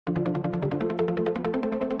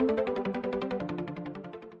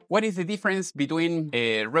what is the difference between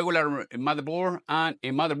a regular motherboard and a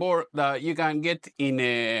motherboard that you can get in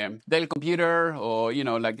a Dell computer, or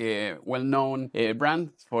like a well-known brand,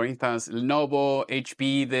 for instance Lenovo,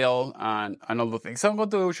 HP, Dell, and all those things. So I'm going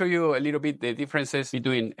to show you a little bit the differences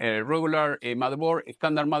between a regular motherboard, a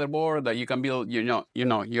standard motherboard that you can build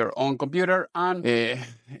your own computer, and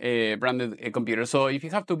a branded computer. So if you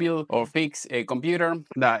have to build or fix a computer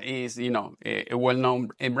that is a well-known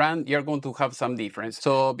brand, you're going to have some difference.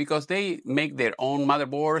 So because they make their own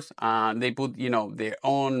motherboards and they put their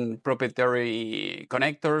own proprietary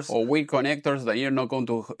connectors or weak connectors that you're not going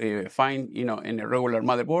to find in a regular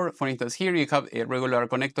motherboard. For instance, here you have a regular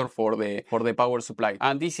connector for the power supply,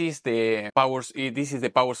 and this is the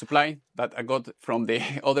power supply that I got from the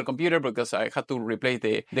other computer because I had to replace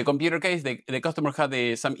the computer case. The customer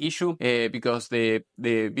had some issue because the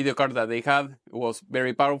video card that they had was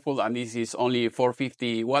very powerful, and this is only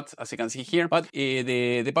 450 watts, as you can see here. But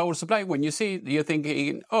the power supply, when you see it, you're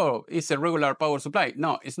thinking, oh, it's a regular power supply.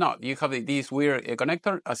 No, it's not. You have this weird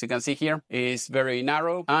connector, as you can see here. It's very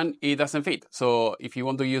narrow and it doesn't fit. So if you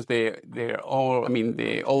want to use the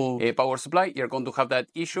old power supply, you're going to have that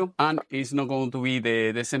issue, and it's not going to be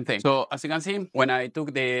the same thing. So as you can see, when I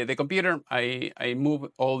took the computer, I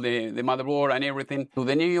moved all the motherboard and everything to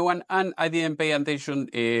the new one, and I didn't pay attention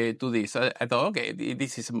to this. I thought, okay,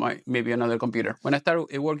 this is maybe another computer. When I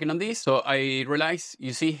started working on this, so I realized,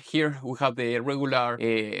 you see here we have the regular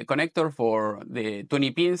connector for the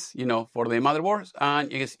 20 pins, for the motherboards,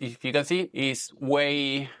 and if you can see, it's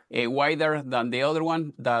way wider than the other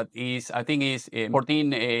one that is, I think, is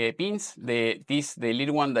 14 pins. The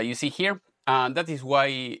little one that you see here. And that is why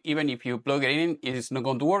even if you plug it in, it's not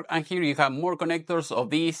going to work. And here you have more connectors of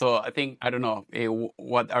these. So I think, I don't know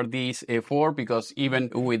what are these for, because even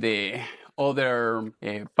with the other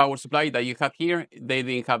power supply that you have here, they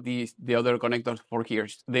didn't have the other connectors for here.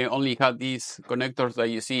 They only had these connectors that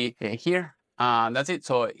you see here. And that's it.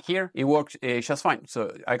 So here it works just fine.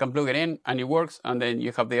 So I can plug it in and it works. And then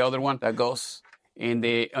you have the other one that goes on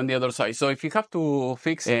the other side. So if you have to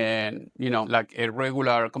fix like a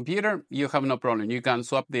regular computer, you have no problem. You can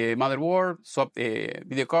swap the motherboard, swap the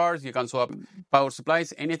video cards, you can swap power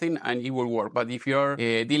supplies, anything, and it will work. But if you're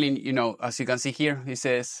dealing, as you can see here, it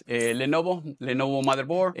says Lenovo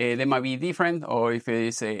motherboard, they might be different, or if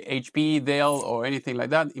it's HP, Dell, or anything like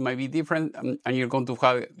that, it might be different, and you're going to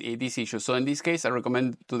have this issue. So in this case, I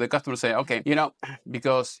recommend to the customer, say, okay,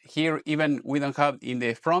 because here even we don't have in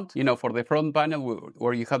the front, for the front panel,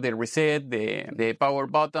 where you have the reset, the power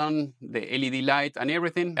button, the LED light, and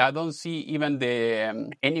everything. I don't see even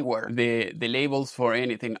anywhere the labels for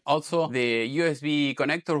anything. Also, the USB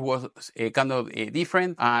connector was kind of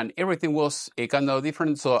different, and everything was kind of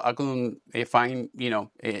different. So I couldn't find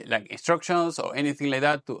like instructions or anything like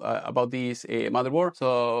that about this motherboard.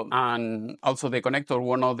 So, and also the connector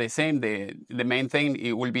were not the same. The main thing,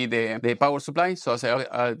 it will be the power supply. So I say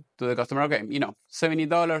to the customer, okay,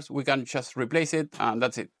 $70, we can just replace it, and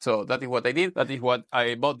that's it. So that is what I did. That is what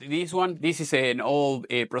I bought this one. This is an old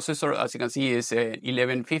processor, as you can see, is a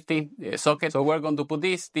 1150 socket. So we're going to put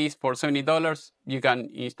this for $70. You can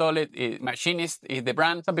install it. Machinist is the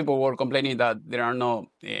brand. Some people were complaining that there are no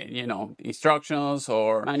instructions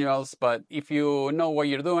or manuals, but if you know what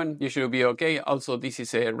you're doing, you should be okay. Also, this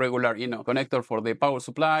is a regular connector for the power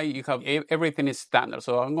supply. You have everything is standard.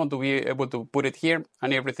 So I'm going to be able to put it here,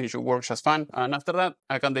 and everything should work just fine. And after that,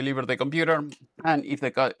 I can deliver the computer. And if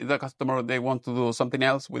the customer, they want to do something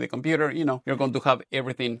else with the computer, you're going to have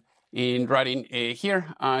everything in writing here,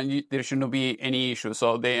 and there should not be any issue.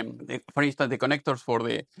 So for instance, the connectors for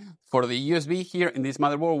the USB here in this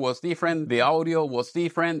motherboard was different. The audio was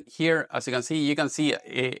different. Here, as you can see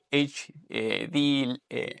HD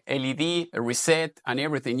LED reset and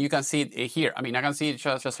everything. You can see it here. I can see it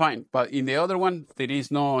just fine. But in the other one, there is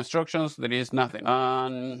no instructions. There is nothing.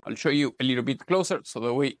 And I'll show you a little bit closer so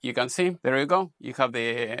that way you can see. There you go. You have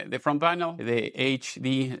the front panel, the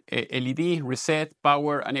HD LED reset,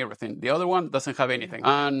 power, and everything. The other one doesn't have anything,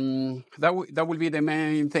 and that will be the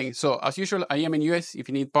main thing. So as usual, I am in US. If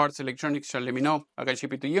you need parts, electronics, just let me know. I can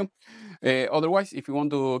ship it to you. Otherwise, if you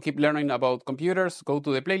want to keep learning about computers, go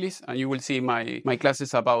to the playlist and you will see my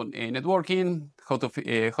classes about networking, how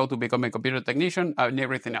to become a computer technician, and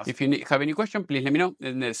everything else. If you have any question, please let me know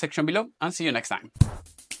in the section below, and see you next time.